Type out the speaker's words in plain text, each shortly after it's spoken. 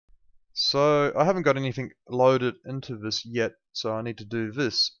So I haven't got anything loaded into this yet, so I need to do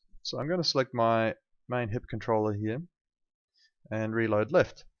this. So I'm going to select my main hip controller here and reload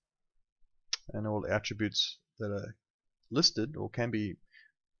left, and all the attributes that are listed or can be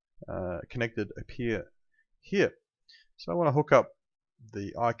connected appear here. So I want to hook up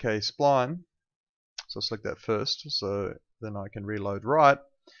the IK spline, so I'll select that first, so then I can reload right,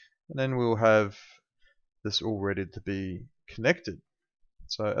 and then we'll have this all ready to be connected.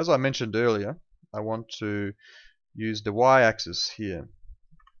 So as I mentioned earlier, I want to use the y-axis here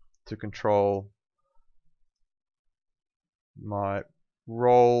to control my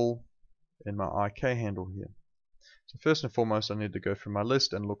roll in my IK handle here. So first and foremost, I need to go through my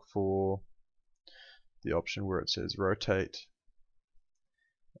list and look for the option where it says rotate,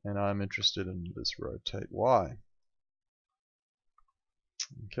 and I'm interested in this rotate Y.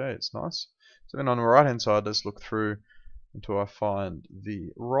 Okay, it's nice. So then on the right hand side, let's look through until I find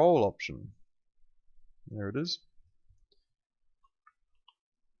the roll option. There it is.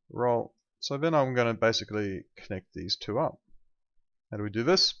 Roll. So then I'm going to basically connect these two up. How do we do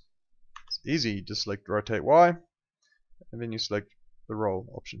this? It's easy. Just select rotate Y, and then you select the roll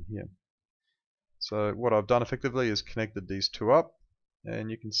option here. So what I've done effectively is connected these two up, and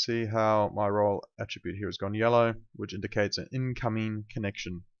you can see how my roll attribute here has gone yellow, which indicates an incoming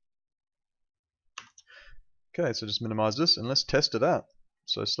connection. Okay, so just minimize this and let's test it out.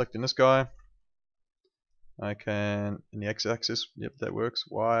 So selecting this guy, I can, in the x-axis, yep, that works.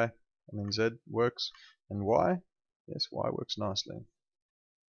 Z works, and Y, yes, Y works nicely.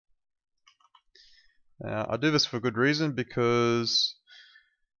 Now I do this for good reason, because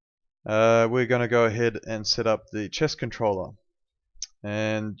we're going to go ahead and set up the chest controller.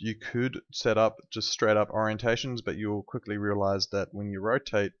 And you could set up just straight up orientations, but you'll quickly realize that when you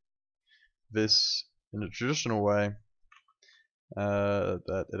rotate this in a traditional way,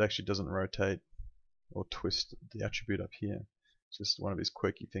 that it actually doesn't rotate or twist the attribute up here. It's just one of these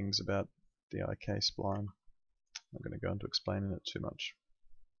quirky things about the IK spline. I'm not going to go into explaining it too much.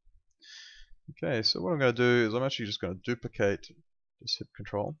 Okay, so what I'm going to do is I'm actually just going to duplicate this hip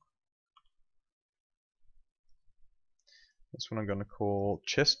control. This one I'm going to call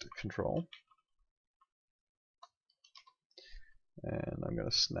chest control, and I'm going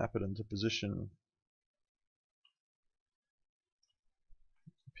to snap it into position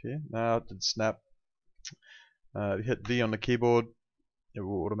up here. Now it did snap. If you hit V on the keyboard, it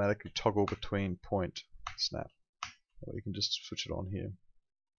will automatically toggle between point and snap, or you can just switch it on here.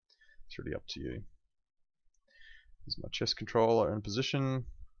 It's really up to you. This is my chest controller in position.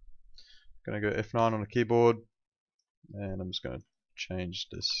 I'm going to go F9 on the keyboard, and I'm just going to change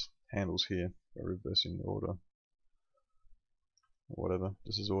this handles here by reversing the order or whatever.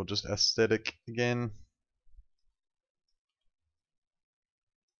 This is all just aesthetic again.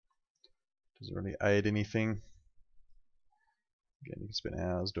 Doesn't really aid anything. Again, you can spend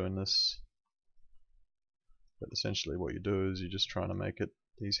hours doing this, but essentially what you do is you're just trying to make it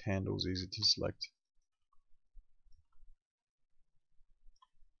these handles easy to select.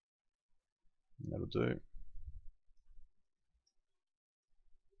 And that'll do.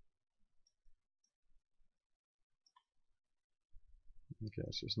 Okay,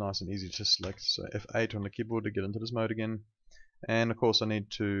 so it's nice and easy to select. So F8 on the keyboard to get into this mode again. And of course I need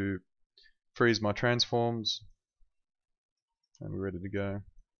to freeze my transforms, and we're ready to go.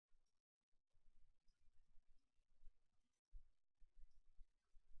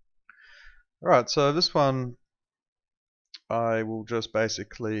 Alright, so this one I will just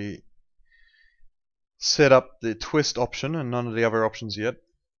basically set up the twist option and none of the other options yet.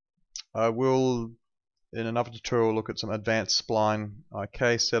 I will in another tutorial look at some advanced spline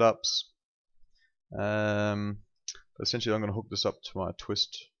IK setups. But essentially I'm going to hook this up to my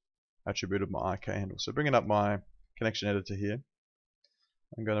twist attribute of my IK handle. So bringing up my connection editor here,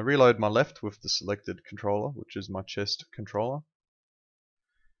 I'm going to reload my left with the selected controller, which is my chest controller.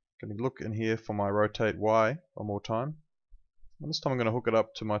 I'm going to look in here for my rotate Y one more time, and this time I'm going to hook it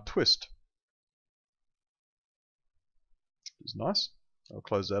up to my twist. Which is nice. I'll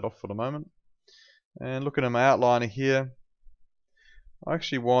close that off for the moment. And looking at my outliner here, I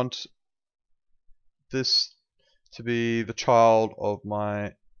actually want this to be the child of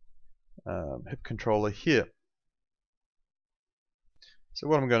my hip controller here. So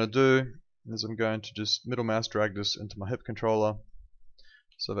what I'm going to do is I'm going to just middle mouse drag this into my hip controller,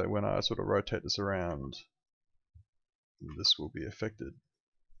 so that when I sort of rotate this around, this will be affected.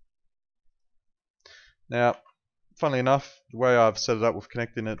 Now, funnily enough, the way I've set it up with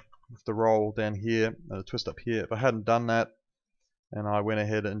connecting it with the roll down here and the twist up here, if I hadn't done that and I went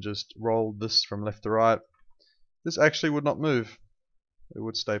ahead and just rolled this from left to right, this actually would not move. It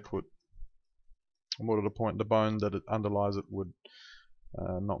would stay put. in order to point the bone that it underlies it would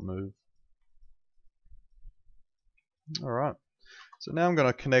not move. Alright, so now I'm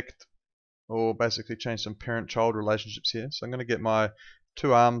going to connect, or basically change some parent-child relationships here. So I'm going to get my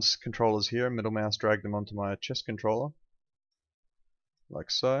two arms controllers here, middle mouse drag them onto my chest controller,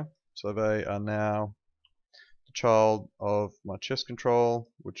 like so. So they are now the child of my chest control,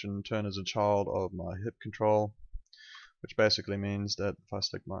 which in turn is a child of my hip control, which basically means that if I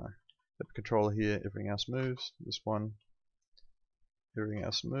select my hip controller here, everything else moves. This one, everything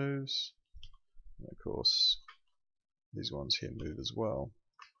else moves. And of course, these ones here move as well.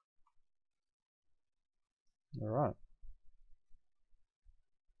 Alright.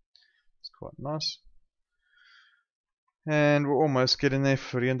 It's quite nice. And we're almost getting there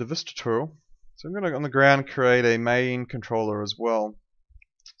for the end of this tutorial. So I'm going to, on the ground, create a main controller as well.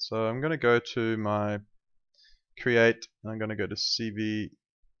 So I'm going to go to my create, and I'm going to go to CV,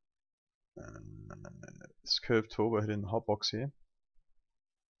 this curve tool, by hitting the hotbox here.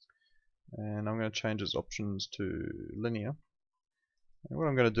 And I'm going to change its options to linear. And what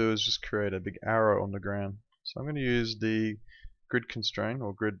I'm going to do is just create a big arrow on the ground. So I'm going to use the grid constraint,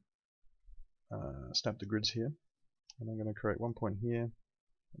 or grid, snap the grids here. And I'm going to create 1 point here,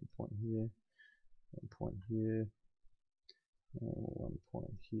 1 point here, 1 point here, and 1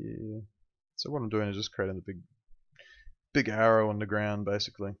 point here. So what I'm doing is just creating a big arrow on the ground,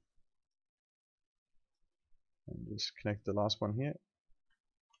 basically. And just connect the last one here.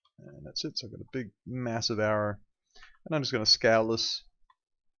 And that's it. So I've got a big, massive arrow. And I'm just going to scale this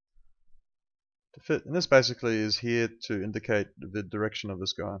to fit. And this basically is here to indicate the direction of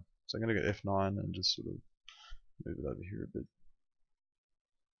this guy. So I'm going to go F9 and just sort of move it over here a bit.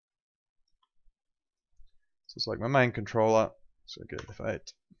 So it's like my main controller. So I go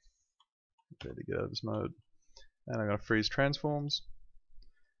F8. Okay, to get out of this mode. And I'm going to freeze transforms.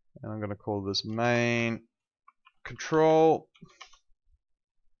 And I'm going to call this main control.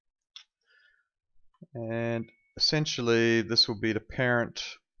 And essentially this will be the parent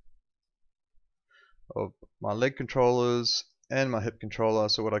of my leg controllers and my hip controller.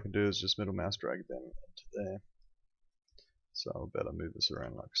 So what I can do is just middle mouse drag them into there. So I'll better move this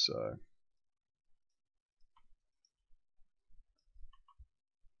around like so.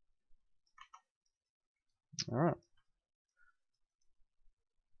 Alright.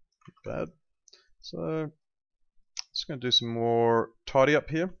 Not bad. So just going to do some more tidy up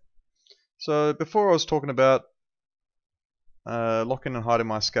here. So before I was talking about locking and hiding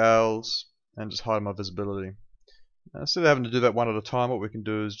my scales and just hiding my visibility. Instead of having to do that one at a time, what we can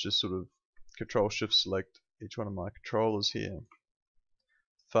do is just sort of Control Shift select each one of my controllers here,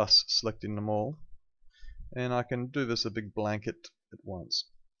 thus selecting them all. And I can do this a big blanket at once.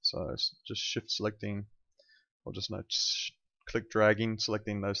 So just Shift selecting, or just click dragging,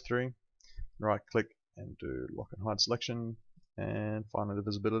 selecting those three. Right click and do lock and hide selection. And finally the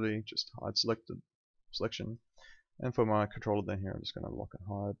visibility, just hide selected selection. And for my controller down here, I'm just going to lock and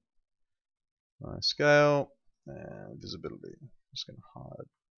hide my scale and visibility. I'm just going to hide.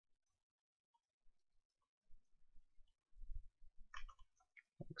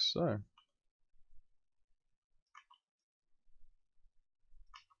 Like so.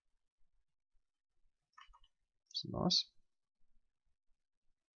 It's nice.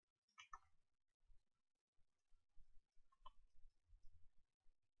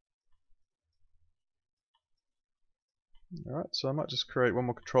 Alright, so I might just create one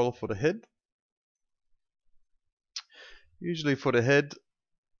more controller for the head. Usually for the head,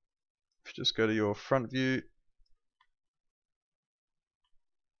 if you just go to your front view,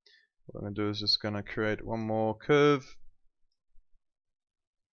 what I'm going to do is just going to create one more curve,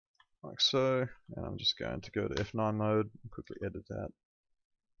 like so, and I'm just going to go to F9 mode and quickly edit that.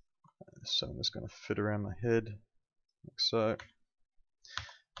 So I'm just going to fit around my head, like so,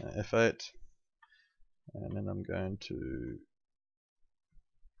 F8, and then I'm going to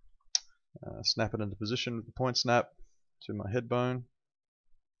snap it into position with the point snap to my head bone.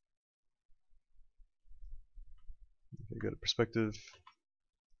 Okay, go to perspective.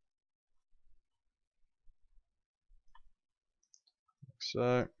 Like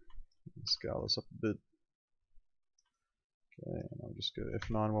so. Scale this up a bit. Okay, and I'll just go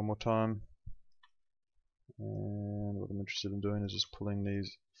F9 one more time. And what I'm interested in doing is just pulling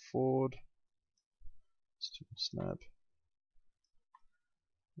these forward. Just snap.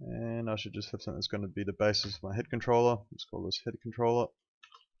 And I should just have something that's going to be the basis of my head controller. Let's call this head controller.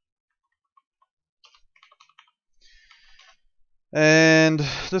 And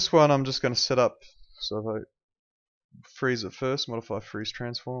this one I'm just going to set up. So if I freeze it first, modify freeze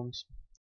transforms.